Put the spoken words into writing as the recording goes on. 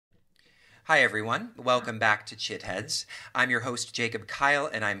Hi, everyone. Welcome back to Chitheads. I'm your host, Jacob Kyle,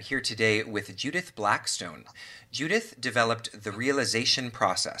 and I'm here today with Judith Blackstone. Judith developed the realization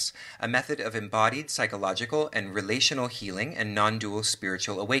process, a method of embodied psychological and relational healing and non-dual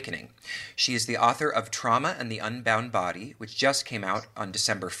spiritual awakening. She is the author of Trauma and the Unbound Body, which just came out on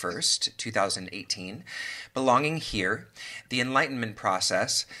December 1st, 2018, Belonging Here, The Enlightenment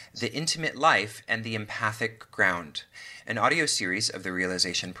Process, The Intimate Life, and The Empathic Ground. An audio series of the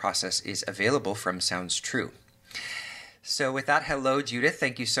realization process is available from Sounds True. So with that, hello, Judith.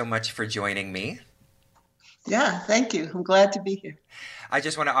 Thank you so much for joining me. Yeah, thank you. I'm glad to be here. I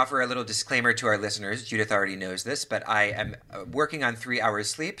just want to offer a little disclaimer to our listeners. Judith already knows this, but I am working on 3 hours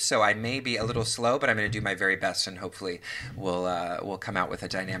sleep, so I may be a little slow, but I'm going to do my very best, and hopefully we'll come out with a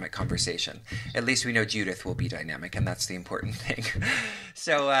dynamic conversation. At least we know Judith will be dynamic, and that's the important thing.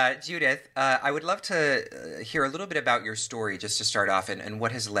 So, Judith, I would love to hear a little bit about your story, just to start off, and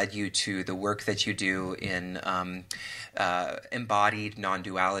what has led you to the work that you do in embodied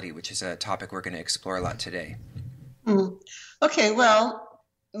non-duality, which is a topic we're going to explore a lot today. Okay, well,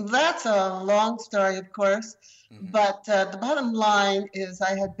 that's a long story, of course, but the bottom line is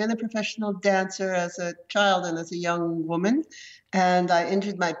I had been a professional dancer as a child and as a young woman, and I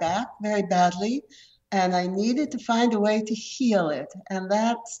injured my back very badly, and I needed to find a way to heal it. And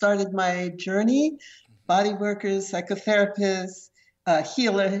that started my journey. Body workers, psychotherapists,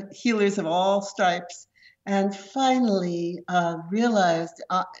 healers of all stripes, and finally realized,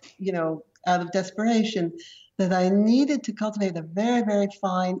 out of desperation, that I needed to cultivate a very, very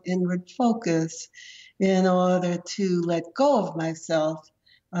fine inward focus in order to let go of myself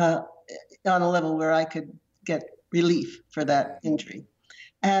on a level where I could get relief for that injury.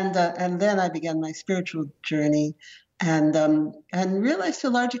 And then I began my spiritual journey and realized to a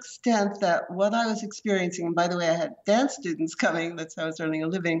large extent that what I was experiencing, and by the way, I had dance students coming, that's how I was earning a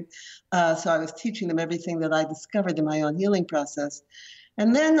living, so I was teaching them everything that I discovered in my own healing process.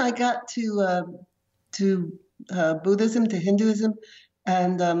 And then I got to Buddhism, to Hinduism,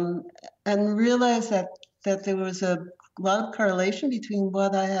 and realized that there was a lot of correlation between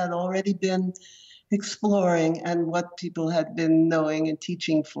what I had already been exploring and what people had been knowing and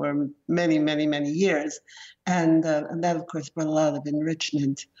teaching for many, many, many years, and that, of course, brought a lot of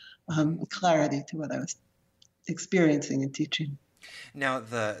enrichment, clarity to what I was experiencing and teaching. Now,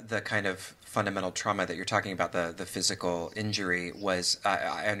 the kind of fundamental trauma that you're talking about, the physical injury, was,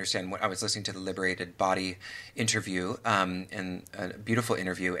 I understand, when I was listening to the Liberated Body interview, and a beautiful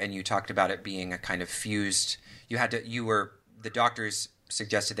interview, and you talked about it being a kind of fused, the doctors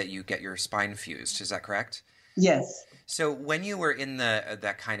suggested that you get your spine fused. Is that correct? Yes. So when you were in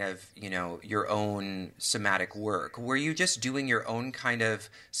that kind of, your own somatic work, were you just doing your own kind of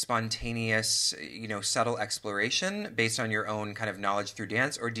spontaneous, subtle exploration based on your own kind of knowledge through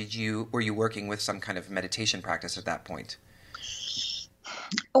dance, or were you working with some kind of meditation practice at that point?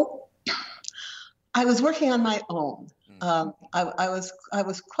 Oh, I was working on my own. I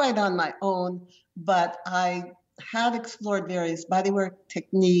was quite on my own, but I had explored various bodywork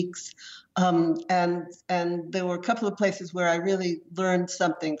techniques, and there were a couple of places where I really learned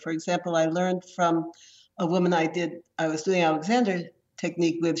something. For example, I learned from a woman I was doing Alexander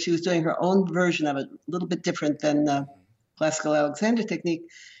technique with. She was doing her own version of it, a little bit different than classical Alexander technique,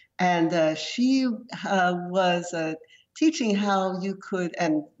 and she was teaching how you could,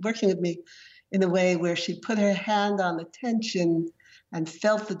 and working with me in a way where she put her hand on the tension and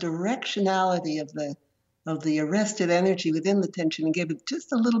felt the directionality of the arrested energy within the tension and gave it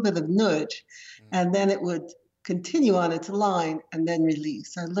just a little bit of nudge, and then it would continue on its line and then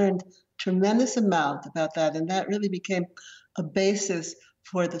release. I learned tremendous amount about that, and that really became a basis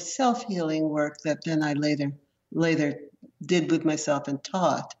for the self-healing work that then I later did with myself and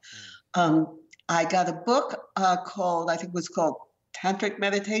taught. I got a book I think it was called Tantric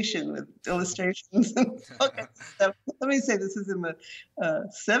Meditation, with illustrations and all kinds of stuff. Let me say, this is in the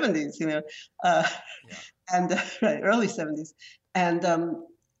 70s, and right, early 70s. And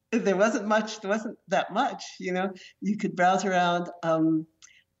there wasn't that much, you could browse around.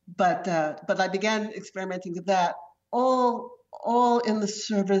 But I began experimenting with that, all in the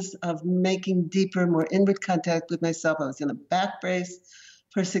service of making deeper, more inward contact with myself. I was in a back brace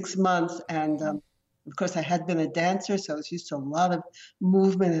for 6 months, and of course, I had been a dancer, so I was used to a lot of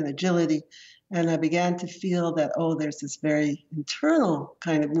movement and agility. And I began to feel that, there's this very internal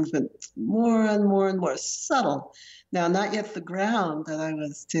kind of movement, more and more and more subtle. Now, not yet the ground that I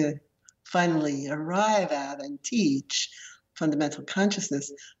was to finally arrive at and teach, fundamental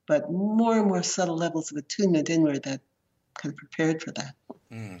consciousness, but more and more subtle levels of attunement inward that kind of prepared for that.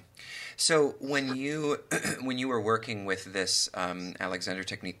 Mm. So when you when you were working with this Alexander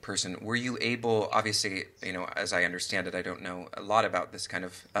Technique person, were you able, obviously, as I understand it, I don't know a lot about this kind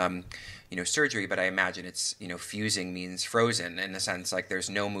of surgery, but I imagine it's, fusing means frozen in the sense like there's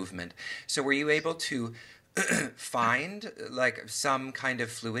no movement. So were you able to find like some kind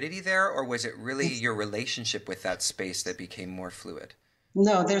of fluidity there, or was it really your relationship with that space that became more fluid?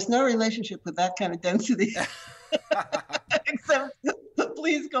 No, there's no relationship with that kind of density, except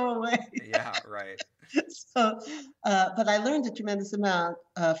please go away. Yeah, right. So, but I learned a tremendous amount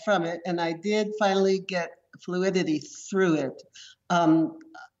from it, and I did finally get fluidity through it, um,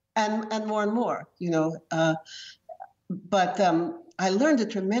 and more and more, But I learned a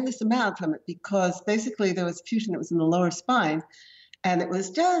tremendous amount from it because basically there was fusion that was in the lower spine, and it was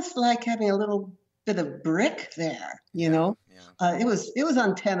just like having a little bit of brick there, Yeah. it was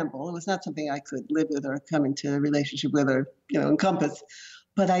untenable. It was not something I could live with or come into a relationship with or encompass.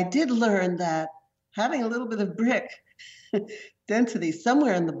 But I did learn that having a little bit of brick density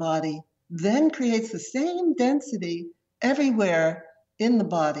somewhere in the body then creates the same density everywhere in the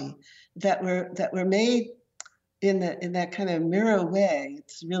body that were made in that kind of mirror way.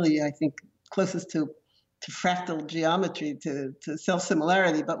 It's really, I think, closest to fractal geometry, to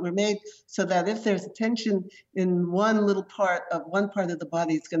self-similarity, but we're made so that if there's a tension in one little part of the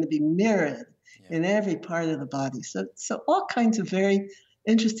body, it's going to be mirrored in every part of the body. So all kinds of very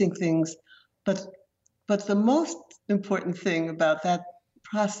interesting things. But the most important thing about that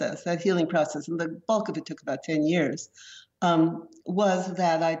process, that healing process, and the bulk of it took about 10 years, was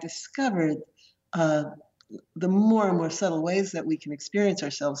that I discovered the more and more subtle ways that we can experience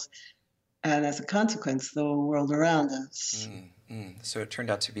ourselves, and as a consequence, the world around us. So it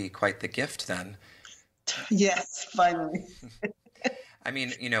turned out to be quite the gift then. Yes, finally. I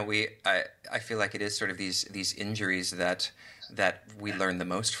mean, I feel like it is sort of these injuries that we learn the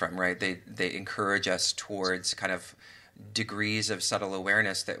most from, right? They encourage us towards kind of degrees of subtle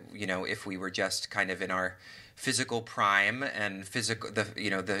awareness that, if we were just kind of in our physical prime and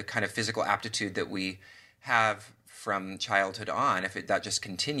the kind of physical aptitude that we have from childhood on, if that just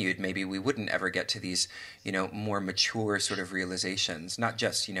continued, maybe we wouldn't ever get to these, more mature sort of realizations, not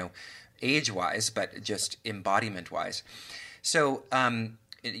just, age-wise, but just embodiment-wise. So,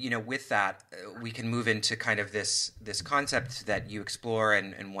 with that, we can move into kind of this concept that you explore,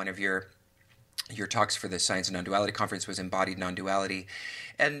 and one of your talks for the Science and Non-Duality Conference was embodied non-duality.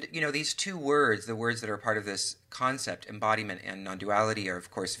 And, these two words, the words that are part of this concept, embodiment and non-duality, are, of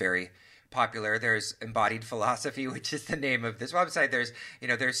course, very popular. There's Embodied Philosophy, which is the name of this website. There's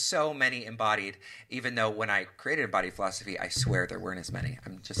so many embodied, even though when I created Embodied Philosophy, I swear there weren't as many.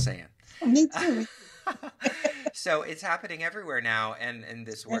 I'm just saying. Me too. So it's happening everywhere now, and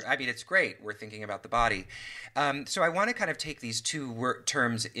this work, I mean, it's great. We're thinking about the body. So I want to kind of take these two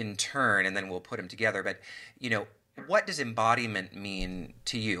terms in turn, and then we'll put them together. But, what does embodiment mean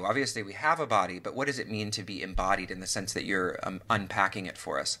to you? Obviously, we have a body, but what does it mean to be embodied in the sense that you're unpacking it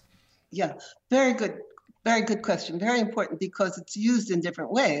for us? Yeah, very good. Very good question. Very important because it's used in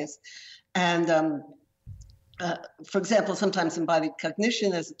different ways. And for example, sometimes embodied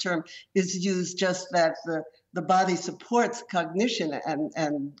cognition as a term is used just that the body supports cognition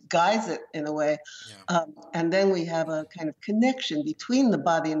and guides it in a way. Yeah. And then we have a kind of connection between the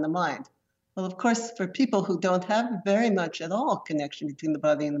body and the mind. Well, of course, for people who don't have very much at all connection between the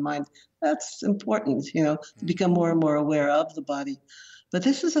body and the mind, that's important, to become more and more aware of the body. But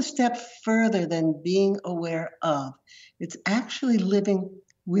this is a step further than being aware of. It's actually living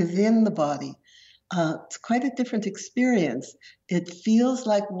within the body. It's quite a different experience. It feels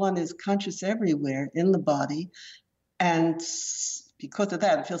like one is conscious everywhere in the body. And because of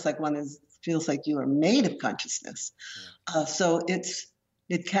that, it feels like you are made of consciousness. So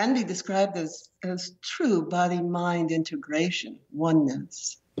it can be described as true body-mind integration,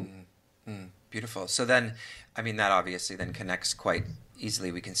 oneness. Beautiful. So then, I mean, that obviously then connects quite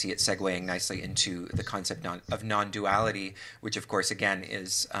easily. We can see it segueing nicely into the concept of non-duality, which of course, again,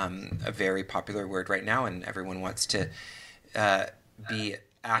 is a very popular word right now, and everyone wants to be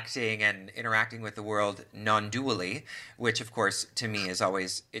acting and interacting with the world non-dually, which of course, to me, is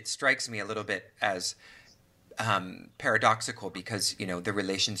always, it strikes me a little bit as paradoxical because, the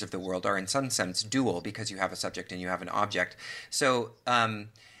relations of the world are in some sense dual because you have a subject and you have an object. So,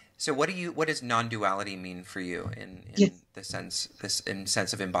 so what does non-duality mean for you in the sense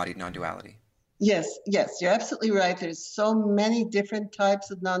of embodied non-duality? Yes, you're absolutely right. There's so many different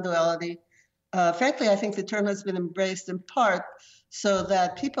types of non-duality. Frankly, I think the term has been embraced in part so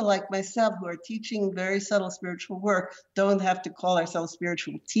that people like myself who are teaching very subtle spiritual work don't have to call ourselves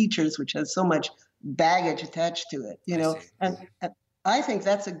spiritual teachers, which has so much baggage attached to it, I see. and I think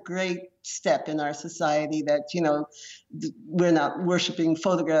that's a great step in our society that, we're not worshiping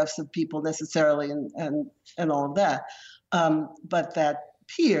photographs of people necessarily and all of that, but that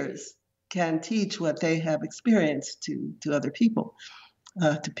peers can teach what they have experienced to other people,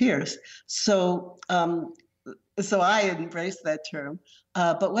 to peers. So I embrace that term.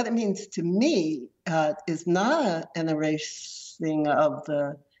 But what it means to me is not an erasing of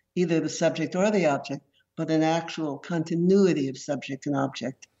either the subject or the object, but an actual continuity of subject and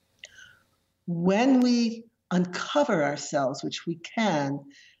object. When we uncover ourselves, which we can,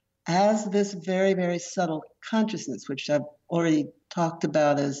 as this very, very subtle consciousness, which I've already talked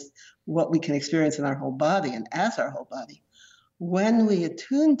about as what we can experience in our whole body and as our whole body, when we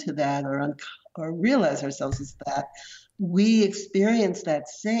attune to that or realize ourselves as that, we experience that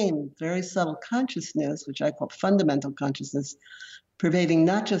same very subtle consciousness, which I call fundamental consciousness, pervading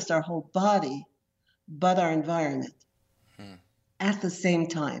not just our whole body, but our environment at the same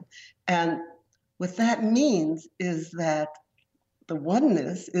time. And what that means is that the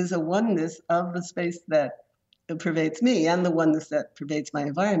oneness is a oneness of the space that pervades me and the oneness that pervades my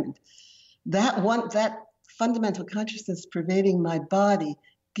environment. That fundamental consciousness pervading my body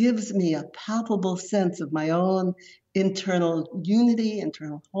gives me a palpable sense of my own internal unity,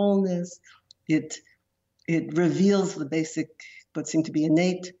 internal wholeness. It reveals the basic, what seem to be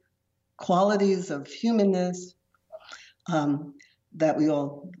innate qualities of humanness that we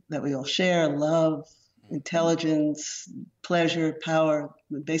all share: love, intelligence, pleasure, power,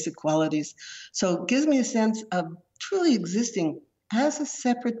 basic qualities. So it gives me a sense of truly existing as a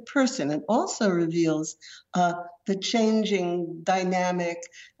separate person, and also reveals the changing dynamic,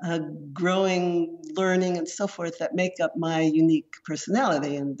 growing, learning, and so forth that make up my unique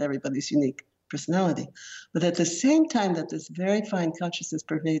personality and everybody's unique personality. But at the same time that this very fine consciousness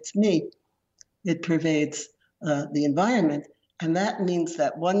pervades me, it pervades the environment, and that means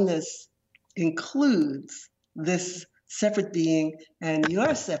that oneness includes this separate being and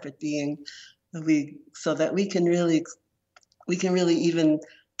your separate being, so that we can really even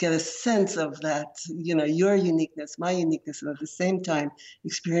get a sense of that, your uniqueness, my uniqueness, and at the same time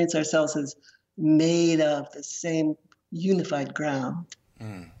experience ourselves as made of the same unified ground.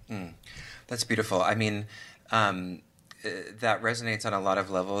 That's beautiful. I mean, that resonates on a lot of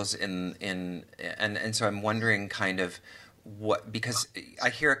levels and so I'm wondering kind of because I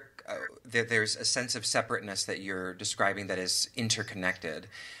hear there's a sense of separateness that you're describing that is interconnected,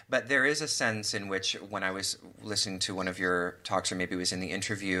 but there is a sense in which, when I was listening to one of your talks, or maybe it was in the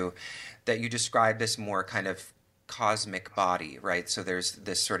interview, that you described this more kind of cosmic body, right? So there's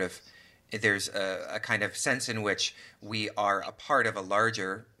a kind of sense in which we are a part of a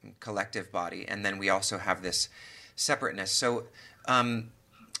larger collective body, and then we also have this separateness. So I'm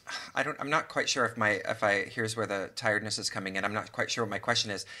not quite sure if here's where the tiredness is coming in. I'm not quite sure what my question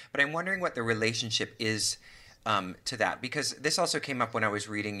is, but I'm wondering what the relationship is to that, because this also came up when I was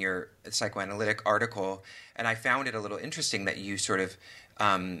reading your psychoanalytic article, and I found it a little interesting that you sort of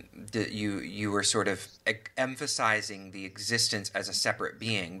you were sort of emphasizing the existence as a separate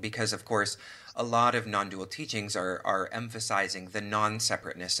being, because of course a lot of non-dual teachings are emphasizing the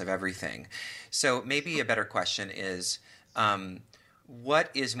non-separateness of everything. So maybe a better question is, what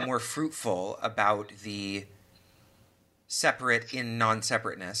is more fruitful about the separate in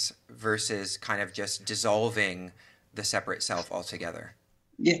non-separateness versus kind of just dissolving the separate self altogether?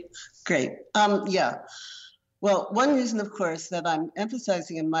 Yeah, great. Yeah. Well, one reason, of course, that I'm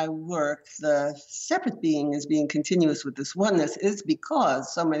emphasizing in my work the separate being as being continuous with this oneness is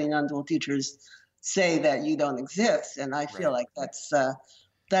because so many non-dual teachers say that you don't exist, and I feel like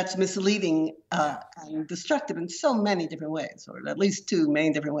that's misleading and destructive in so many different ways, or at least two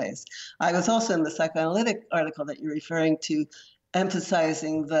main different ways. I was also in the psychoanalytic article that you're referring to,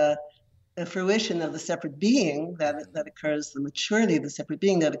 emphasizing the fruition of the separate being that occurs, the maturity of the separate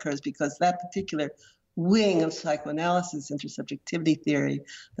being that occurs, because that particular wing of psychoanalysis, intersubjectivity theory,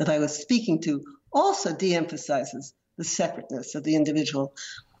 that I was speaking to also de-emphasizes the separateness of the individual.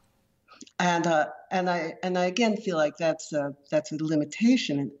 And I again feel like that's a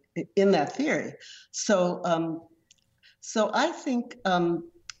limitation in that theory. So I think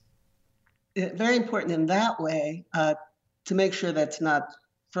very important in that way to make sure that's not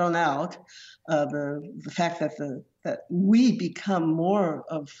thrown out. The fact that we become more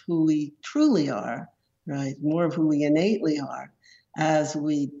of who we truly are, right? More of who we innately are, as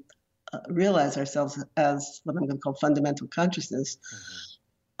we realize ourselves as what I'm going to call fundamental consciousness.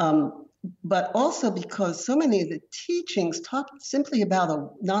 But also because so many of the teachings talk simply about a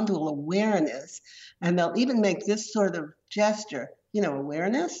non-dual awareness, and they'll even make this sort of gesture,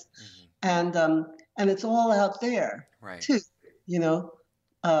 awareness. and it's all out there Right. too. You know,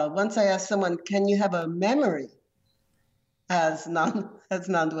 once I asked someone, "Can you have a memory as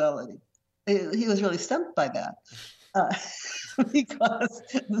non-duality?" He was really stumped by that, uh, because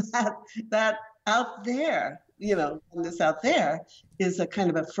that out there, this out there is a kind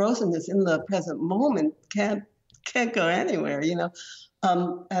of a frozenness in the present moment, can't go anywhere,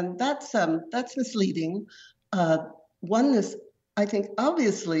 and that's misleading. Oneness, I think,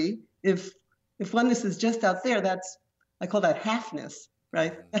 obviously, if oneness is just out there, I call that halfness,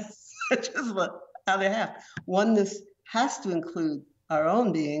 right? That's just the other half. Oneness has to include our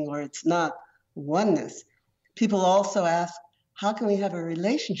own being, or it's not oneness. People also ask, how can we have a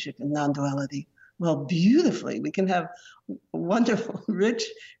relationship in non-duality? Well, beautifully, we can have a wonderful, rich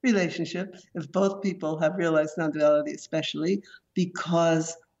relationship if both people have realized non-duality, especially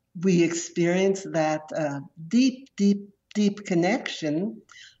because we experience that deep, deep, deep connection.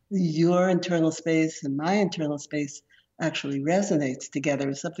 Your internal space and my internal space actually resonates together.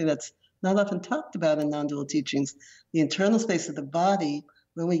 It's something that's not often talked about in non-dual teachings. The internal space of the body,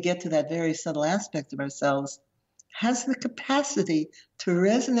 when we get to that very subtle aspect of ourselves, has the capacity to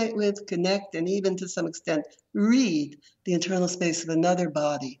resonate with, connect, and even to some extent read the internal space of another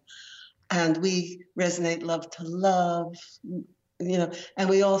body. And we resonate love to love, and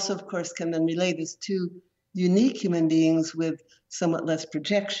we also, of course, can then relate as two unique human beings with somewhat less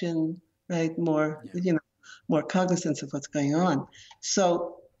projection, right? More, more cognizance of what's going on.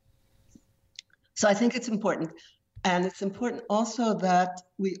 So I think it's important. And it's important also that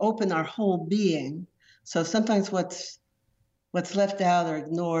we open our whole being. So sometimes what's left out or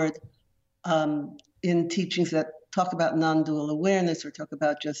ignored in teachings that talk about non-dual awareness or talk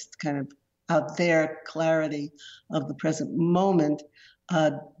about just kind of out there clarity of the present moment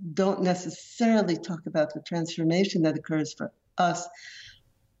don't necessarily talk about the transformation that occurs for us,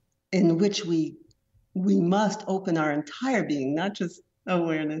 in which we must open our entire being, not just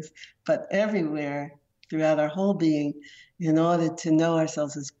awareness, but everywhere throughout our whole being, in order to know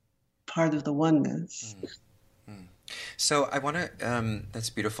ourselves as part of the oneness. So I want to, that's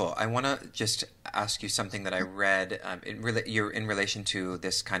beautiful. I want to just ask you something that I read in relation to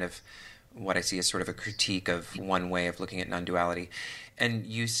this kind of what I see as sort of a critique of one way of looking at non-duality. And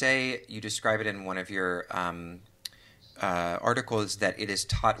you describe it in one of your articles that it is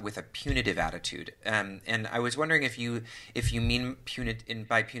taught with a punitive attitude. And I was wondering if you mean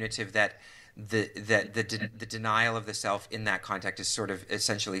by punitive that the denial of the self in that context is sort of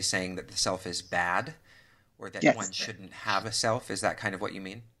essentially saying that the self is bad, or that Yes. one shouldn't have a self. Is that kind of what you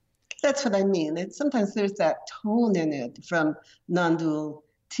mean? That's what I mean. Sometimes there's that tone in it from non-dual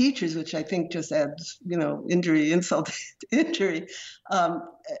teachers, which I think just adds, insult to injury.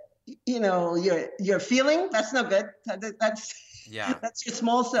 Your feeling, that's no good. That's your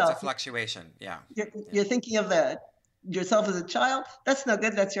small self. It's a fluctuation. Yeah. You're thinking of yourself as a child. That's no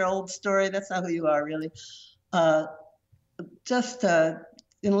good. That's your old story. That's not who you are, really. Just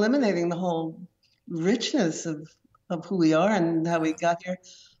eliminating the whole richness of who we are and how we got here,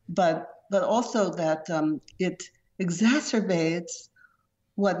 but also that it exacerbates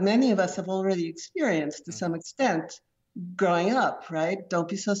what many of us have already experienced to some extent growing up, right? Don't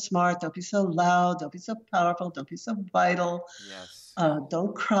be so smart, don't be so loud, don't be so powerful, don't be so vital. Yes.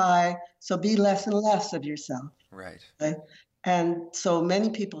 Don't cry. So be less and less of yourself. Right. And so many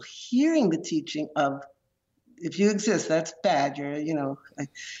people hearing the teaching of, if you exist, that's bad. You're,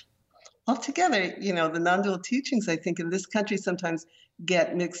 altogether, the non-dual teachings, I think, in this country sometimes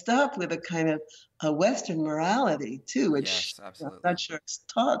get mixed up with a kind of a Western morality too, which I'm not sure it's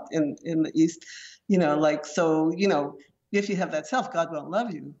taught in the East. If you have that self, God won't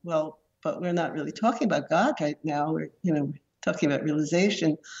love you. Well, but we're not really talking about God right now. We're talking about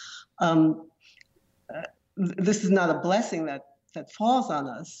realization. This is not a blessing that falls on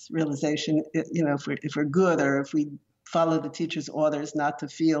us. Realization, if we're good, or if we follow the teacher's orders not to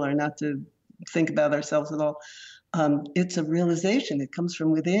feel or not to think about ourselves at all. It's a realization. It comes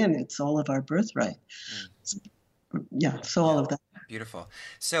from within. It's all of our birthright. All of that. Beautiful.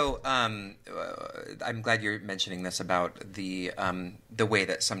 So I'm glad you're mentioning this about the way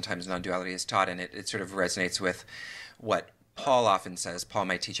that sometimes non-duality is taught, and it sort of resonates with what Paul often says. Paul,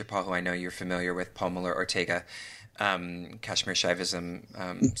 my teacher, Paul, who I know you're familiar with, Paul Muller-Ortega, Kashmir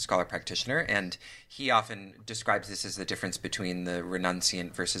Shaivism scholar practitioner, and he often describes this as the difference between the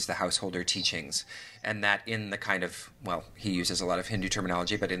renunciant versus the householder teachings, and that in the kind of, well, he uses a lot of Hindu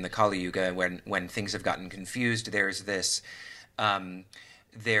terminology, but in the Kali Yuga, when things have gotten confused, there's this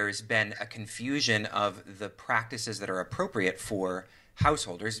there's been a confusion of the practices that are appropriate for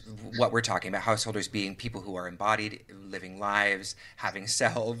householders, what we're talking about, householders being people who are embodied, living lives, having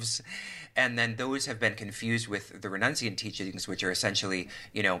selves. And then those have been confused with the renunciant teachings, which are essentially,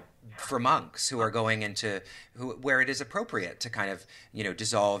 for monks who are going into where it is appropriate to kind of,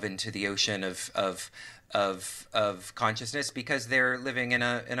 dissolve into the ocean of consciousness, because they're living in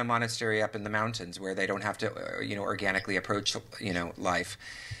a monastery up in the mountains where they don't have to organically approach life.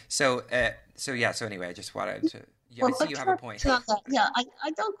 So anyway, I just wanted to. Yeah, Well, I see you have a point. yeah,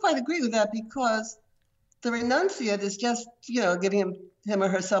 I don't quite agree with that, because the renunciate is just, giving him or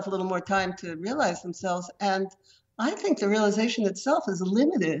herself a little more time to realize themselves. And I think the realization itself is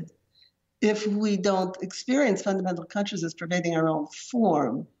limited if we don't experience fundamental consciousness pervading our own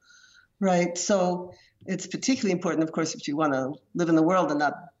form, right? So it's particularly important, of course, if you want to live in the world and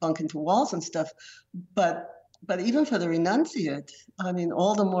not bunk into walls and stuff. But even for the renunciate, I mean,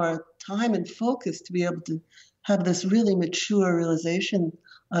 all the more time and focus to be able to have this really mature realization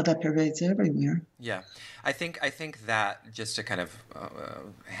that pervades everywhere. Yeah, I think that, just to kind of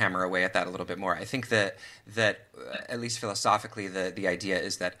hammer away at that a little bit more, I think that at least philosophically, the idea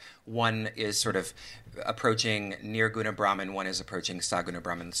is that one is sort of approaching Nirguna Brahman, one is approaching Saguna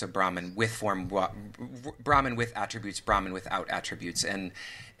Brahman. So Brahman with form, Brahman with attributes, Brahman without attributes, and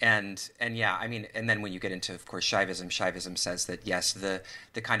yeah, I mean, and then when you get into, of course, Shaivism says that yes, the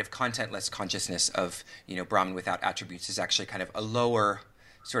kind of contentless consciousness of Brahman without attributes is actually kind of a lower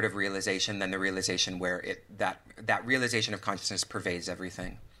sort of realization than the realization where that realization of consciousness pervades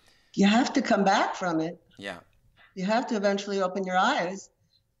everything. You have to come back from it. Yeah. You have to eventually open your eyes.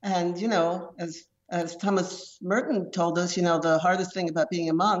 And, as Thomas Merton told us, the hardest thing about being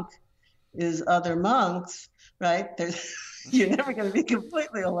a monk is other monks, right? You're never going to be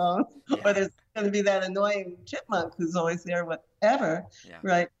completely alone, or there's going to be that annoying chipmunk who's always there, whatever,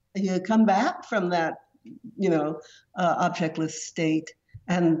 right? You come back from that, objectless state,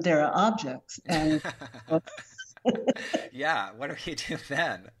 and there are objects. And yeah, what do you do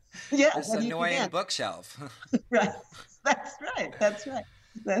then? Yeah, this annoying bookshelf. Right. That's right.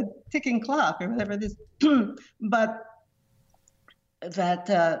 The ticking clock or whatever it is. But that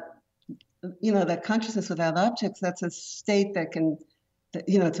that consciousness without objects, that's a state that can,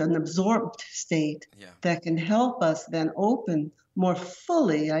 it's an absorbed state that can help us then open more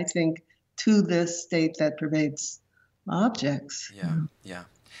fully, I think, to this state that pervades objects. Yeah.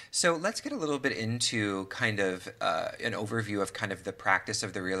 So let's get a little bit into kind of an overview of kind of the practice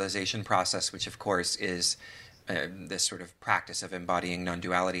of the realization process, which of course is this sort of practice of embodying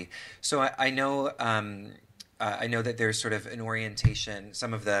non-duality. So I know that there's sort of an orientation.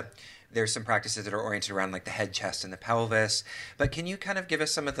 There's some practices that are oriented around like the head, chest, and the pelvis. But can you kind of give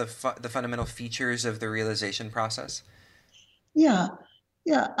us some of the fundamental features of the realization process? Yeah.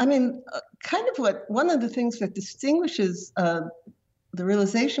 I mean, kind of one of the things that distinguishes the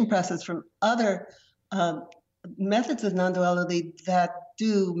realization process from other methods of non-duality that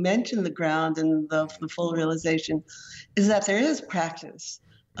do mention the ground and the full realization is that there is practice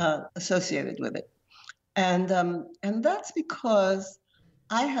associated with it. And that's because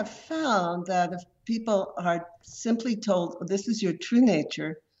I have found that if people are simply told, this is your true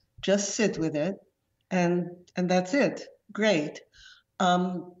nature, just sit with it, and that's it, great.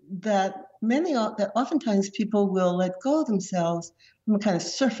 That oftentimes people will let go of themselves from a kind of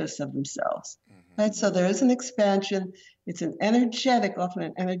surface of themselves, right? So there is an expansion. It's often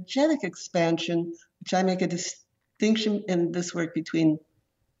an energetic expansion, which I make a distinction in this work between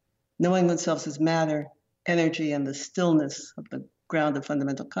knowing oneself as matter, energy, and the stillness of the ground of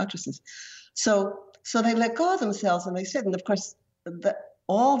fundamental consciousness. So they let go of themselves and they sit. And of course,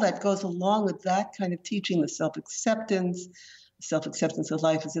 all that goes along with that kind of teaching, the self-acceptance of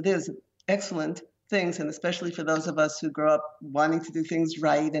life as it is, excellent things, and especially for those of us who grow up wanting to do things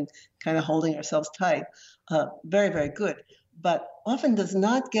right and kind of holding ourselves tight, very, very good, but often does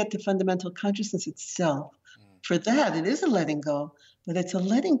not get to fundamental consciousness itself. For that, it is a letting go, but it's a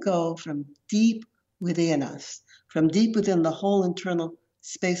letting go from deep within us, from deep within the whole internal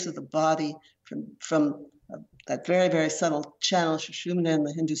space of the body, from that very, very subtle channel, Sushumna in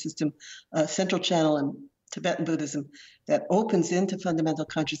the Hindu system, central channel in Tibetan Buddhism, that opens into fundamental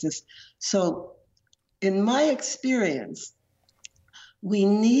consciousness. So in my experience, we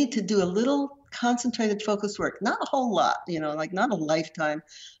need to do a little concentrated focused work, not a whole lot, like not a lifetime,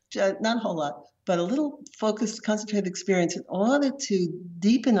 not a whole lot, but a little focused, concentrated experience in order to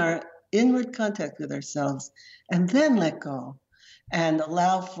deepen our inward contact with ourselves and then let go and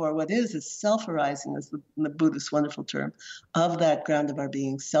allow for what is a self-arising, as the Buddhist wonderful term, of that ground of our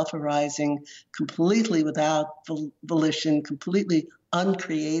being, self-arising, completely without volition, completely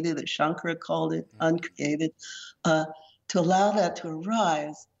uncreated, as Shankara called it, uncreated, to allow that to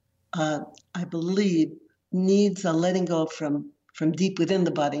arise, I believe, needs a letting go from deep within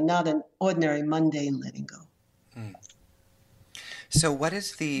the body, not an ordinary mundane letting go. Mm. So what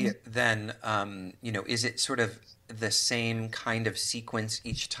is the then, is it sort of the same kind of sequence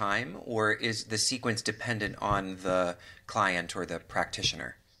each time, or is the sequence dependent on the client or the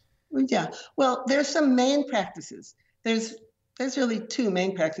practitioner? Yeah. Well, there's some main practices. There's really two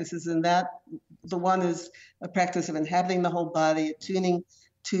main practices, and that the one is a practice of inhabiting the whole body, attuning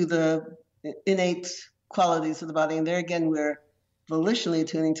to the innate qualities of the body, and there again we're volitionally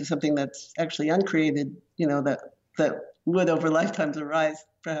attuning to something that's actually uncreated, that would over lifetimes arise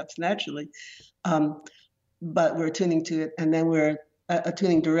perhaps naturally, but we're attuning to it, and then we're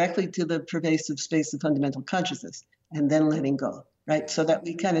attuning directly to the pervasive space of fundamental consciousness, and then letting go, right? So that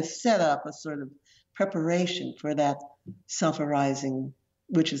we kind of set up a sort of preparation for that self-arising,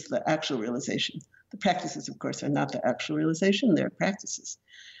 which is the actual realization. The practices, of course, are not the actual realization, they're practices.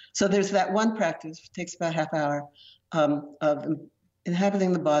 So there's that one practice, it takes about a half hour, of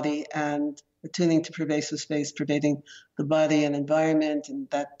inhabiting the body and attuning to pervasive space, pervading the body and environment, and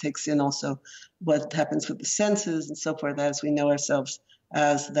that takes in also what happens with the senses and so forth as we know ourselves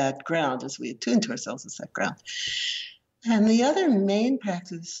as that ground, as we attune to ourselves as that ground. And the other main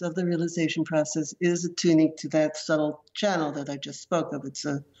practice of the realization process is attuning to that subtle channel that I just spoke of. It's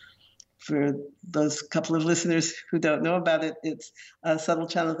for those couple of listeners who don't know about it, it's a subtle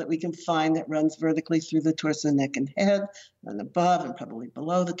channel that we can find that runs vertically through the torso, neck, and head, and above and probably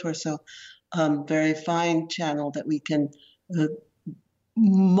below the torso. Very fine channel that we can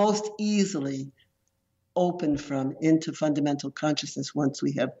most easily open from into fundamental consciousness once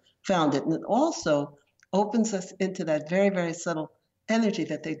we have found it. And it also opens us into that very, very subtle energy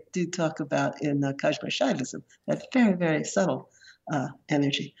that they do talk about in Kashmir Shaivism, that very, very subtle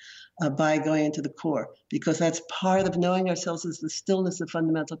energy by going into the core, because that's part of knowing ourselves as the stillness of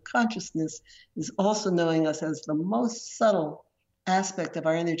fundamental consciousness, is also knowing us as the most subtle aspect of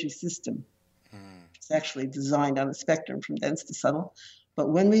our energy system. It's actually designed on a spectrum from dense to subtle. But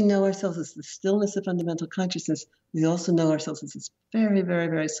when we know ourselves as the stillness of fundamental consciousness, we also know ourselves as this very, very,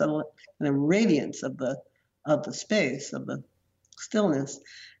 very subtle kind of radiance of the space, of the stillness.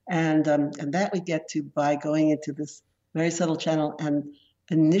 And that we get to by going into this very subtle channel and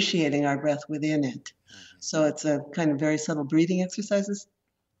initiating our breath within it. So it's a kind of very subtle breathing exercises.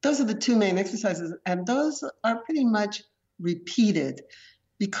 Those are the two main exercises, and those are pretty much repeated.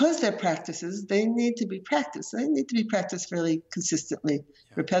 Because they're practices, they need to be practiced. They need to be practiced fairly consistently,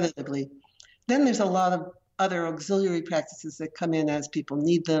 repetitively. Then there's a lot of other auxiliary practices that come in as people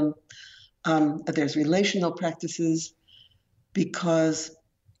need them. There's relational practices, because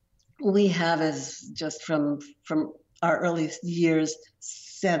we have, as just from our earliest years,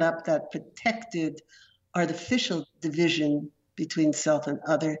 set up that protected artificial division between self and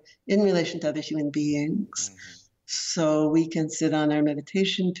other in relation to other human beings. Mm-hmm. So we can sit on our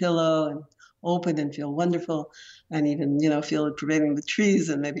meditation pillow and open and feel wonderful, and even, feel it pervading the trees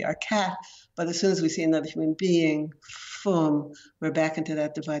and maybe our cat. But as soon as we see another human being, boom, we're back into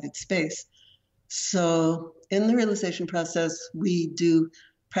that divided space. So in the realization process, we do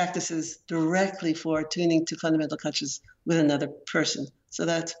practices directly for tuning to fundamental consciousness with another person. So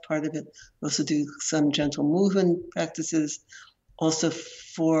that's part of it. We also do some gentle movement practices, also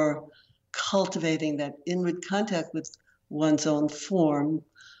for cultivating that inward contact with one's own form,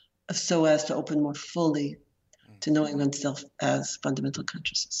 so as to open more fully to knowing oneself as fundamental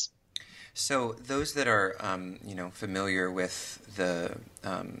consciousness. So those that are, familiar with the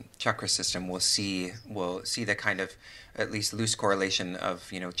chakra system will see the kind of at least loose correlation of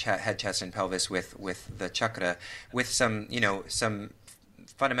head, chest, and pelvis with the chakra, with some some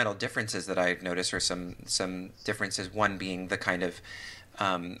fundamental differences that I've noticed, or some differences. One being the kind of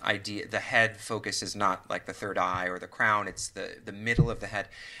idea, the head focus is not like the third eye or the crown; it's the middle of the head.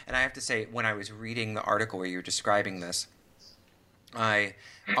 And I have to say, when I was reading the article where you were describing this, I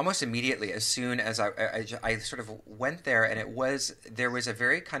almost immediately, as soon as I sort of went there, and there was a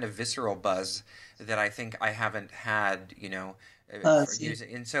very kind of visceral buzz that I think I haven't had,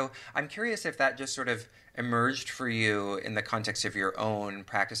 and so I'm curious if that just sort of emerged for you in the context of your own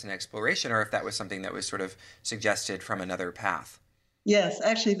practice and exploration, or if that was something that was sort of suggested from another path. Yes,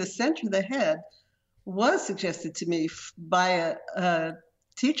 actually, the center of the head was suggested to me by a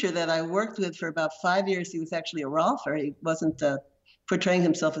teacher that I worked with for about 5 years. He was actually a Rolfer. He wasn't portraying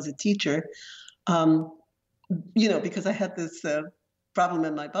himself as a teacher, because I had this problem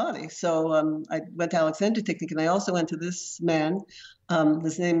in my body. So I went to Alexander Technique, and I also went to this man.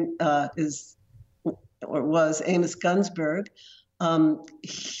 His name was Amos Gunsberg.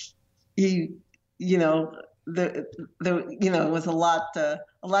 He there was a lot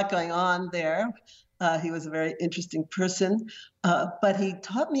going on there. He was a very interesting person, but he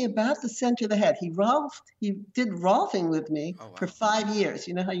taught me about the center of the head. He did Rolfing with me Oh, for wow. 5 years.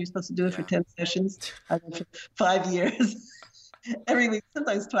 You know how you're supposed to do it for Yeah. 10 sessions? I went for 5 years, every week,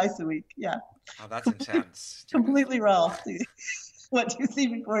 sometimes twice a week. Yeah, Oh, that's intense, Judith. completely Rolfed. What you see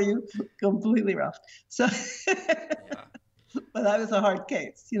before you, completely Rolfed. So, Yeah. but I was a hard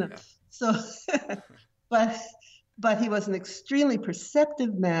case. Yeah. So, but he was an extremely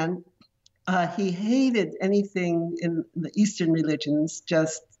perceptive man. He hated anything in the Eastern religions,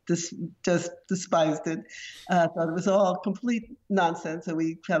 just despised it. Thought it was all complete nonsense. And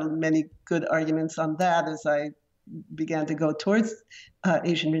we had many good arguments on that as I began to go towards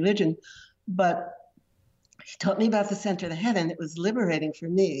Asian religion. But he taught me about the center of the head, and it was liberating for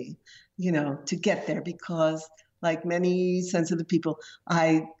me, to get there because, like many sensitive people,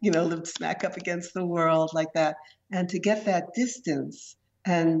 I, lived smack up against the world like that. And to get that distance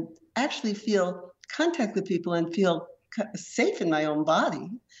and actually feel contact with people and feel safe in my own body,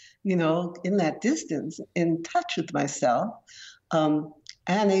 in that distance, in touch with myself,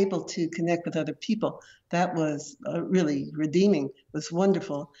 and able to connect with other people. That was really redeeming. It was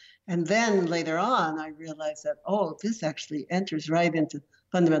wonderful. And then later on, I realized that, this actually enters right into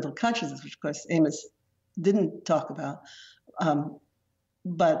fundamental consciousness, which of course Amos didn't talk about,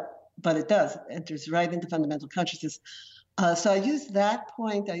 but it does. It enters right into fundamental consciousness. So I use that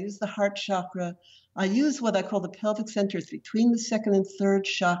point. I use the heart chakra. I use what I call the pelvic centers between the second and third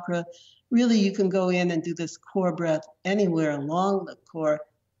chakra. Really, you can go in and do this core breath anywhere along the core.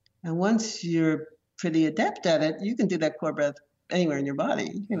 And once you're pretty adept at it, you can do that core breath anywhere in your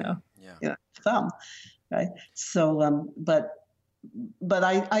body, Yeah. thumb, right? So, but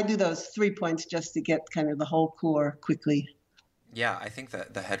I do those 3 points just to get kind of the whole core quickly. Yeah, I think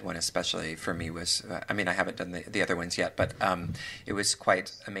that the head one especially for me was, I mean, I haven't done the other ones yet, but it was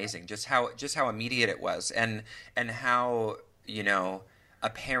quite amazing just how immediate it was, and how,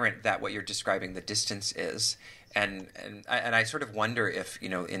 apparent that what you're describing, the distance is. And I sort of wonder if,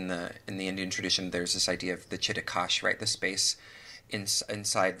 in the Indian tradition, there's this idea of the Chittakash, right? The space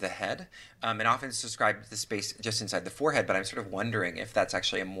inside the head. And often it's described the space just inside the forehead, but I'm sort of wondering if that's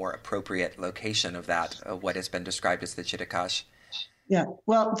actually a more appropriate location of that, what has been described as the Chittakash. Yeah,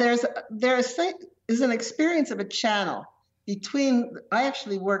 well, there is an experience of a channel between. I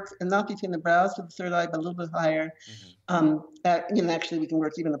actually work, and not between the brows to the third eye, but a little bit higher. Actually, we can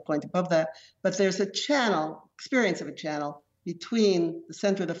work even a point above that. But there's a experience of a channel between the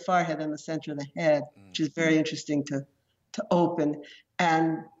center of the forehead and the center of the head, which is very interesting to open.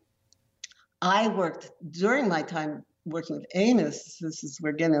 And I worked during my time working with Amos.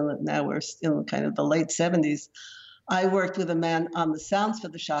 We're still in kind of the late 70s. I worked with a man on the sounds for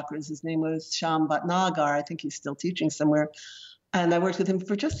the chakras. His name was Shyam Bhatnagar. I think he's still teaching somewhere. And I worked with him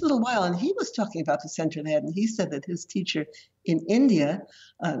for just a little while, and he was talking about the center of the head. And he said that his teacher in India,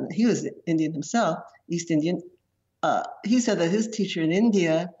 he was Indian himself, East Indian. He said that his teacher in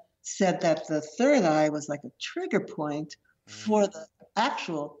India said that the third eye was like a trigger point for the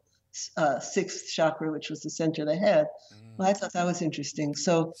actual sixth chakra, which was the center of the head. Well, I thought that was interesting.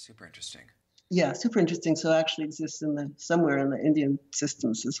 So super interesting. Yeah, super interesting. So it actually exists somewhere in the Indian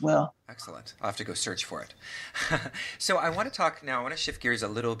systems as well. Excellent. I'll have to go search for it. So I want to shift gears a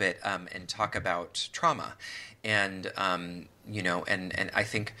little bit and talk about trauma. And, and I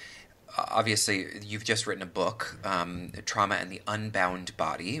think, obviously, you've just written a book, Trauma and the Unbound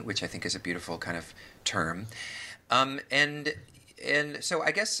Body, which I think is a beautiful kind of term. And so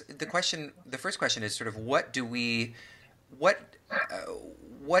I guess the first question is sort of what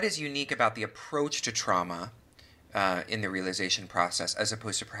is unique about the approach to trauma in the realization process as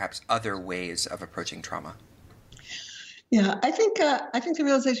opposed to perhaps other ways of approaching trauma? Yeah, I think the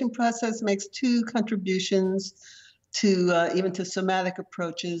realization process makes two contributions to even to somatic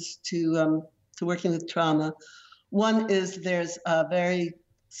approaches to working with trauma. One is there's a very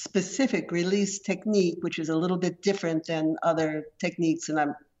specific release technique, which is a little bit different than other techniques, and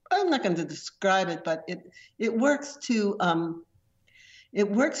I'm not going to describe it, but it works to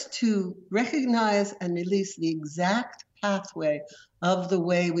recognize and release the exact pathway of the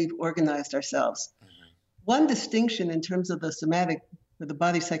way we've organized ourselves. Mm-hmm. One distinction in terms of the somatic or the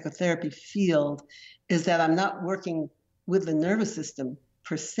body psychotherapy field is that I'm not working with the nervous system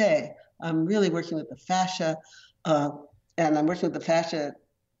per se. I'm really working with the fascia, and I'm working with the fascia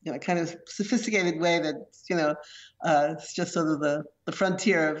in a kind of sophisticated way that, it's just sort of the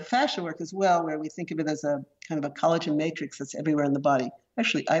frontier of fascia work as well, where we think of it as a kind of a collagen matrix that's everywhere in the body.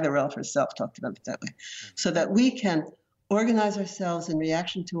 Actually, Ida Ralph herself talked about it that way. So that we can organize ourselves in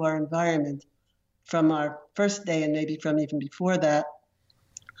reaction to our environment from our first day and maybe from even before that,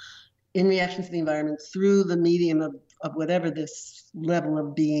 in reaction to the environment through the medium of whatever this level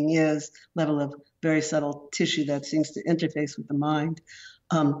of being is, level of very subtle tissue that seems to interface with the mind,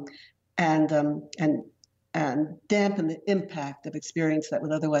 um, and, um, and, and dampen the impact of experience that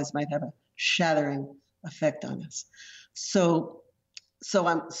would otherwise might have a shattering effect on us. So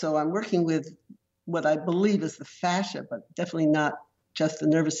I'm working with what I believe is the fascia, but definitely not just the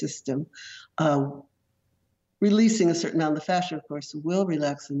nervous system. Releasing a certain amount of the fascia, of course, will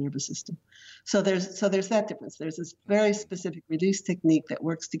relax the nervous system. So there's that difference. There's this very specific release technique that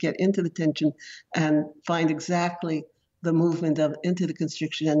works to get into the tension and find exactly the movement of into the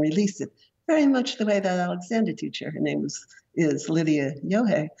constriction and release it. Very much the way that Alexander teacher, her name is Lydia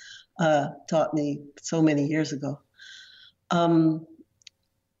Yohe, taught me so many years ago.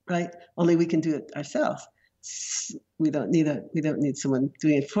 Right? Only we can do it ourselves. We don't need someone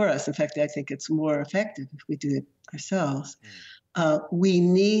doing it for us. In fact, I think it's more effective if we do it ourselves. We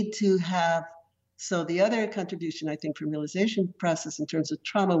need to have, so the other contribution I think from realization process in terms of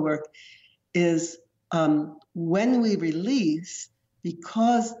trauma work is when we release,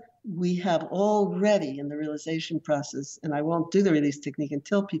 because we have already in the realization process, and I won't do the release technique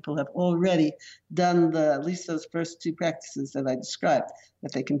until people have already done at least those first two practices that I described,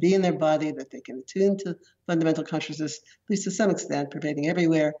 that they can be in their body, that they can attune to fundamental consciousness, at least to some extent, pervading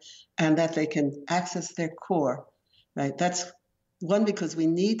everywhere, and that they can access their core, right? That's one, because we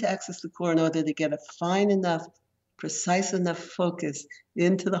need to access the core in order to get a fine enough, precise enough focus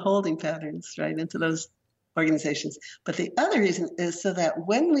into the holding patterns, right, into those organizations. But the other reason is so that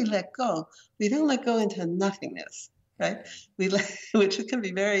when we let go, we don't let go into nothingness, right? Which can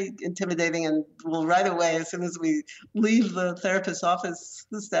be very intimidating, and will right away, as soon as we leave the therapist's office,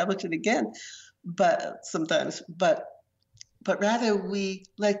 establish it again. But sometimes, but rather we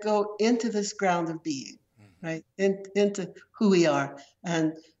let go into this ground of being, right? Into who we are,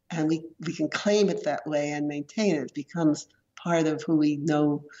 and we can claim it that way and maintain it. It becomes part of who we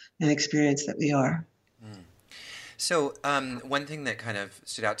know and experience that we are. So one thing that kind of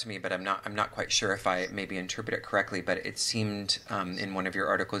stood out to me, but I'm not quite sure if I maybe interpret it correctly, but it seemed in one of your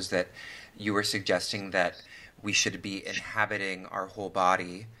articles that you were suggesting that we should be inhabiting our whole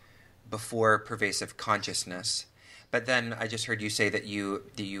body before pervasive consciousness. But then I just heard you say that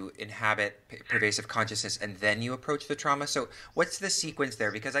you inhabit pervasive consciousness and then you approach the trauma. So what's the sequence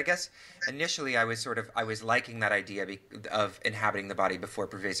there? Because I guess initially I was liking that idea of inhabiting the body before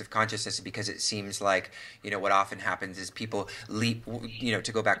pervasive consciousness, because it seems like, what often happens is people leap,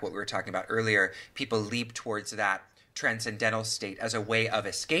 to go back what we were talking about earlier, people leap towards that transcendental state as a way of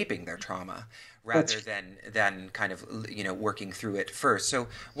escaping their trauma, rather than kind of working through it first. So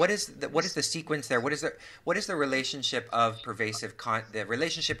what is the sequence there? What is the relationship of the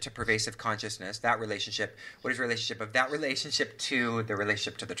relationship to pervasive consciousness? That relationship. What is the relationship of that relationship to the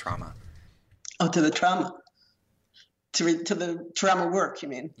relationship to the trauma? Oh, to the trauma. To the trauma work, you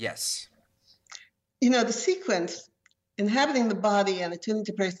mean? Yes. The sequence, inhabiting the body and attuning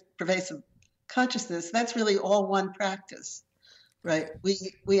to pervasive consciousness, that's really all one practice, right?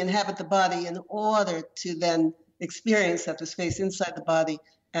 We inhabit the body in order to then experience that the space inside the body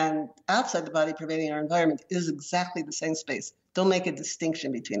and outside the body pervading our environment is exactly the same space. Don't make a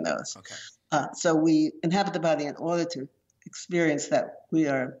distinction between those. Okay. So we inhabit the body in order to experience that we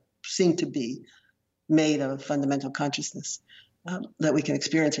are seen to be made of fundamental consciousness, that we can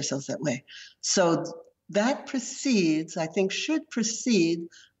experience ourselves that way. So that precedes, I think, should precede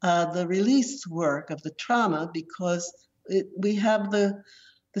the release work of the trauma, because we have the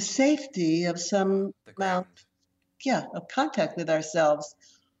safety of some amount, of contact with ourselves.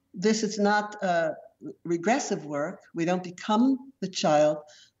 This is not regressive work. We don't become the child.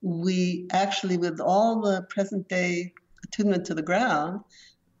 We actually, with all the present day attunement to the ground,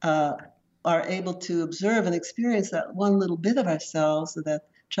 are able to observe and experience that one little bit of ourselves, so that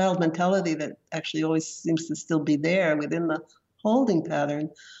child mentality that actually always seems to still be there within the holding pattern,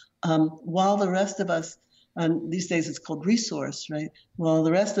 while the rest of us, these days it's called resource, right? While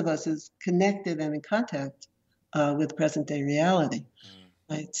the rest of us is connected and in contact with present day reality,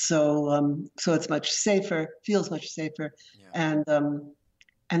 right? So it's much safer, feels much safer, and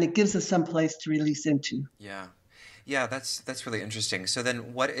it gives us some place to release into. Yeah, that's really interesting. So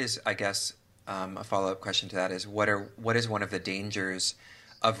then, what is, I guess, a follow-up question to that is, what is one of the dangers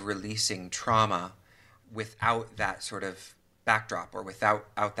of releasing trauma without that sort of backdrop, or without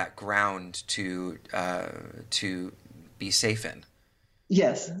that ground to be safe in?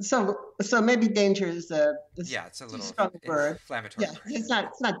 Yes. So maybe danger is it's a little strong word. Inflammatory. Yeah, it's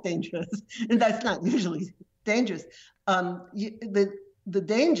not dangerous, and that's not usually dangerous. The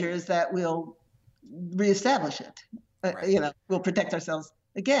danger is that we'll reestablish it. Right. We'll protect ourselves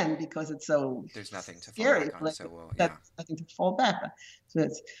again because it's so There's nothing to fall scary. back on. Like So, well, yeah. that's nothing to fall back on.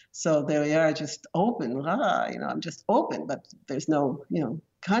 So there we are, just open. I'm just open, but there's no,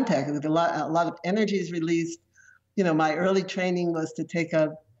 contact. With a lot of energy is released. My early training was to take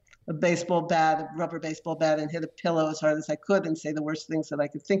a baseball bat, a rubber baseball bat, and hit a pillow as hard as I could and say the worst things that I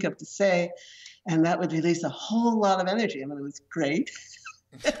could think of to say. And that would release a whole lot of energy. I mean, it was great.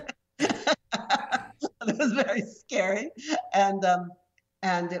 It was very scary. And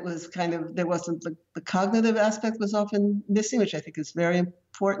it was kind of, there wasn't the cognitive aspect was often missing, which I think is very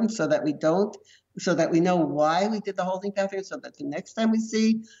important so that we know why we did the holding pattern, so that the next time we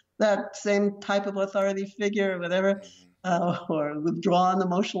see that same type of authority figure or whatever, or withdrawn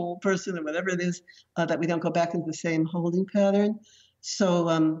emotional person or whatever it is, that we don't go back into the same holding pattern.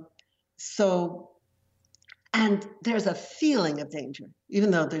 And there's a feeling of danger,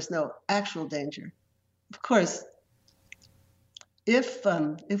 even though there's no actual danger. Of course, if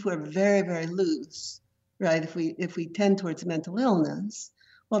we're very, very loose, right? If we tend towards mental illness,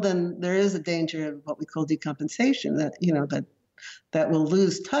 well, then there is a danger of what we call decompensation. That we'll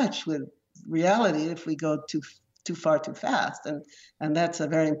lose touch with reality if we go too far too fast, and that's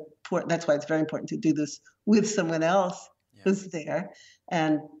very important. That's why it's very important to do this with someone else who's there,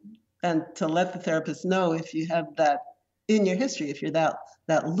 and to let the therapist know if you have that in your history, if you're that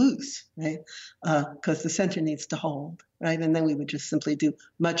loose, right? Because the center needs to hold, right? And then we would just simply do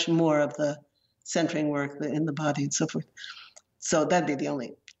much more of the centering work in the body and so forth. So that'd be the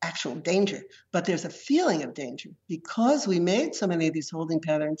only actual danger. But there's a feeling of danger because we made so many of these holding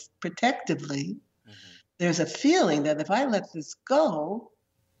patterns protectively. There's a feeling that if I let this go,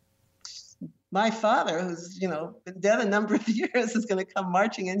 my father, who's been dead a number of years, is going to come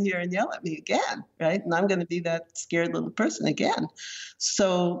marching in here and yell at me again, right? And I'm going to be that scared little person again.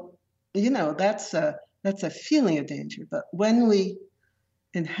 So, that's a feeling of danger. But when we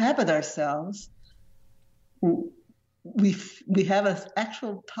inhabit ourselves, we have an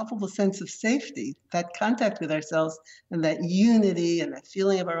actual palpable sense of safety, that contact with ourselves, and that unity, and that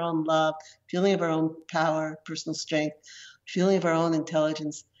feeling of our own love, feeling of our own power, personal strength, feeling of our own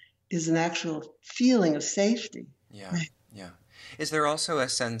intelligence, is an actual feeling of safety. Yeah, right? Yeah. Is there also a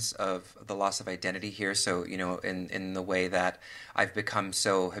sense of the loss of identity here? So, in the way that I've become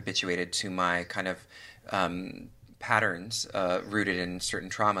so habituated to my kind of patterns rooted in certain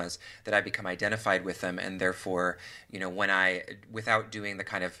traumas that I become identified with them, and therefore, without doing the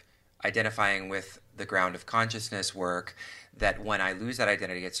kind of identifying with the ground of consciousness work, that when I lose that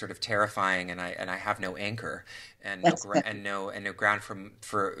identity, it's sort of terrifying, and I have no anchor and no ground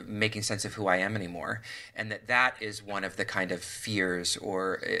for making sense of who I am anymore, and that is one of the kind of fears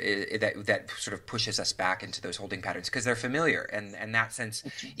or that sort of pushes us back into those holding patterns because they're familiar, and in that sense,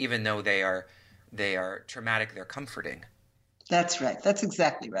 even though they are traumatic, they're comforting. That's right. That's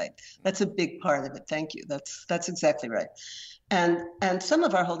exactly right. That's a big part of it. Thank you. That's exactly right. And some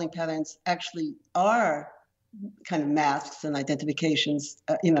of our holding patterns actually are kind of masks and identifications,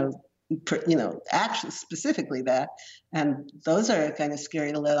 actually specifically that. And those are kind of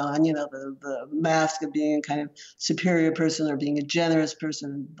scary to let on, the mask of being a kind of superior person or being a generous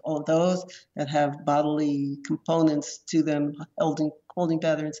person, all of those that have bodily components to them, holding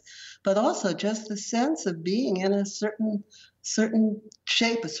patterns, but also just the sense of being in a certain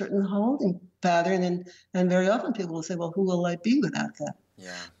shape, a certain holding pattern. And very often people will say, well, who will I be without that?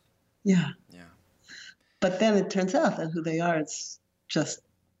 Yeah. But then it turns out that who they are is just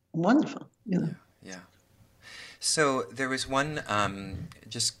wonderful. Yeah. So there was one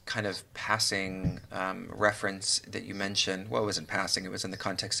just kind of passing reference that you mentioned. Well, it wasn't passing. It was in the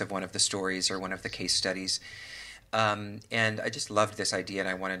context of one of the stories or one of the case studies. And I just loved this idea, and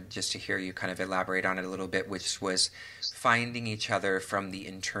I wanted just to hear you kind of elaborate on it a little bit, which was finding each other from the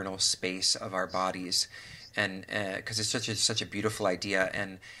internal space of our bodies, and because it's such a beautiful idea.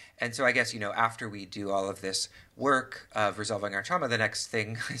 And so I guess, after we do all of this work of resolving our trauma, the next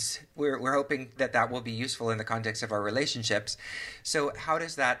thing is we're hoping that will be useful in the context of our relationships. So how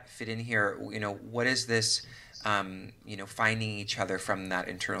does that fit in here? What is this, finding each other from that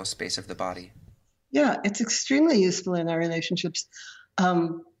internal space of the body? Yeah, it's extremely useful in our relationships.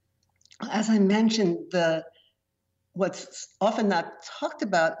 As I mentioned, what's often not talked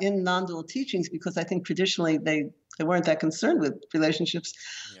about in non-dual teachings, because I think traditionally they weren't that concerned with relationships,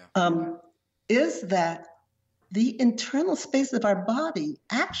 is that the internal space of our body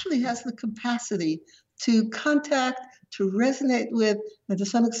actually has the capacity to contact, to resonate with, and to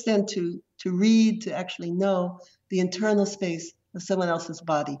some extent to read, to actually know the internal space of someone else's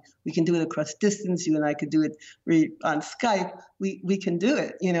body. We can do it across distance. You and I could do it on Skype. We can do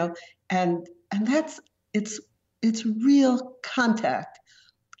it, and and that's it's real contact.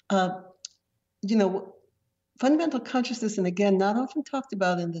 Uh, you know, fundamental consciousness, and again, not often talked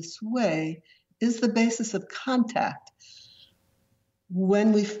about in this way, is the basis of contact.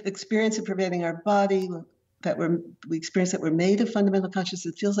 When we experience it pervading our body, that we experience that we're made of fundamental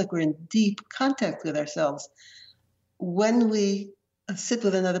consciousness, it feels like we're in deep contact with ourselves. When we sit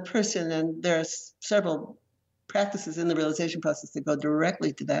with another person, and there are several practices in the realization process that go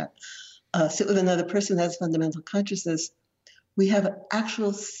directly to that, sit with another person who has fundamental consciousness, we have an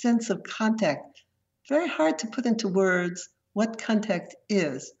actual sense of contact. Very hard to put into words what contact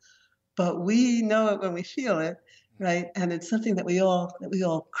is, but we know it when we feel it, right? And it's something that we all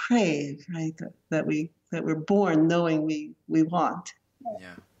crave, right? That we're born knowing we want.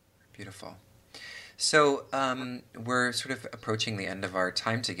 Yeah, beautiful. So we're sort of approaching the end of our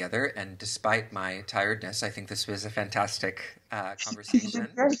time together, and despite my tiredness, I think this was a fantastic conversation.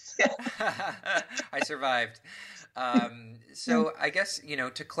 I survived. So I guess,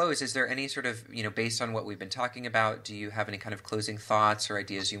 to close, is there any sort of, based on what we've been talking about, do you have any kind of closing thoughts or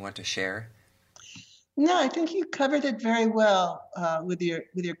ideas you want to share? No, I think you covered it very well with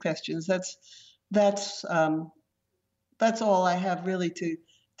your questions. That's all I have really to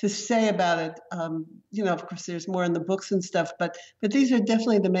say about it. Of course, there's more in the books and stuff, but these are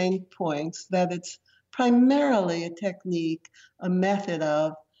definitely the main points. That it's primarily a technique, a method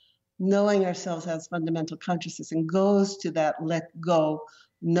of knowing ourselves as fundamental consciousness, and goes to that let go,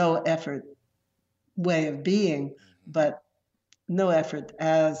 no effort way of being, but no effort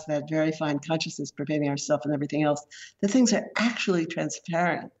as that very fine consciousness pervading ourself and everything else. The things are actually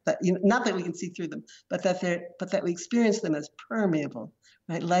transparent. That not that we can see through them, but that we experience them as permeable.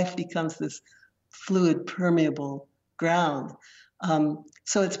 Right? Life becomes this fluid, permeable ground.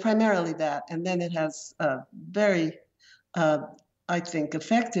 So it's primarily that, and then it has a very, I think,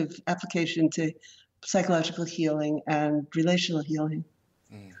 effective application to psychological healing and relational healing.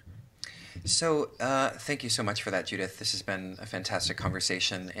 Mm. So thank you so much for that, Judith. This has been a fantastic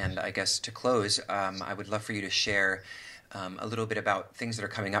conversation. And I guess to close, I would love for you to share a little bit about things that are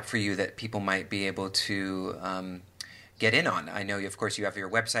coming up for you that people might be able to get in on. I know, of course, you have your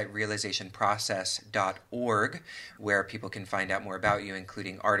website, realizationprocess.org, where people can find out more about you,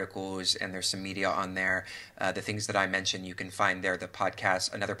 including articles, and there's some media on there. The things that I mentioned, you can find there, the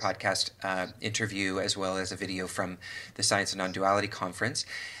podcast, another podcast interview, as well as a video from the Science and Non-Duality Conference.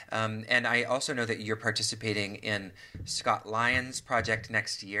 And I also know that you're participating in Scott Lyons' project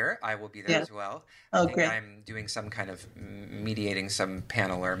next year. I will be there as well. I think I'm doing some kind of mediating some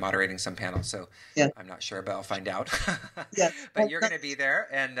panel or moderating some panel, so I'm not sure, but I'll find out. But you're going to be there,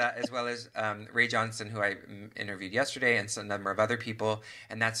 and as well as Ray Johnson, who I interviewed yesterday, and a number of other people,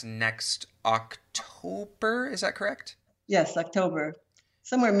 and that's next October, is that correct? Yes, October.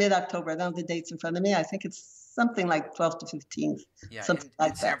 Somewhere mid-October. I don't have the dates in front of me. I think it's something like 12th to 15th. Yeah, something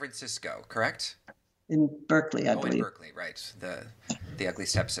in San Francisco, correct? In Berkeley, I believe. In Berkeley, right. The ugly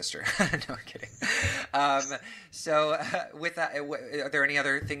stepsister. No, I'm kidding. So with that, are there any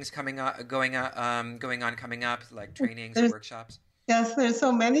other things coming up, coming up, like trainings or workshops? Yes, there's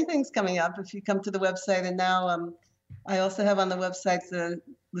so many things coming up if you come to the website. And now I also have on the website the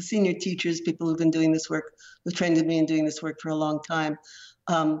senior teachers, people who've been doing this work, who trained with me and doing this work for a long time.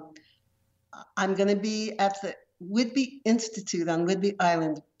 I'm going to be at the Whidbey Institute on Whidbey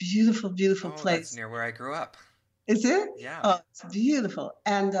Island. Beautiful, beautiful place. That's near where I grew up. Is it? Yeah. Oh, it's beautiful.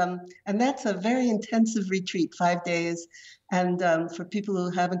 And that's a very intensive retreat, 5 days. And for people who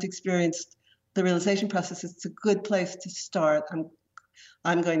haven't experienced the realization process, it's a good place to start.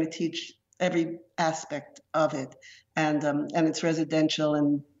 I'm going to teach every aspect of it. And it's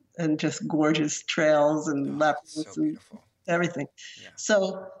residential and just gorgeous trails and levels and everything. Yeah.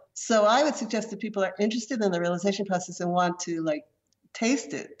 So I would suggest that people are interested in the realization process and want to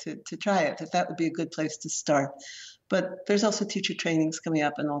taste it, to try it, that would be a good place to start. But there's also teacher trainings coming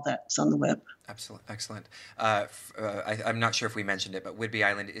up and all that's on the web. Excellent. I'm not sure if we mentioned it, but Whidbey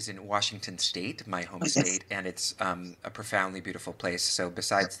Island is in Washington State, my home state, and it's a profoundly beautiful place. So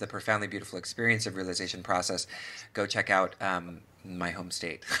besides the profoundly beautiful experience of realization process, go check out my home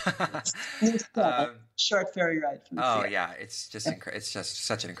state. Short ferry ride. Yeah, it's just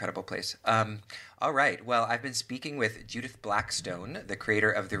such an incredible place. All right, well, I've been speaking with Judith Blackstone, the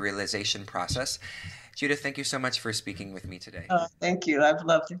creator of the realization process. Judith, thank you so much for speaking with me today. Thank you. I've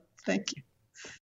loved it. Thank you.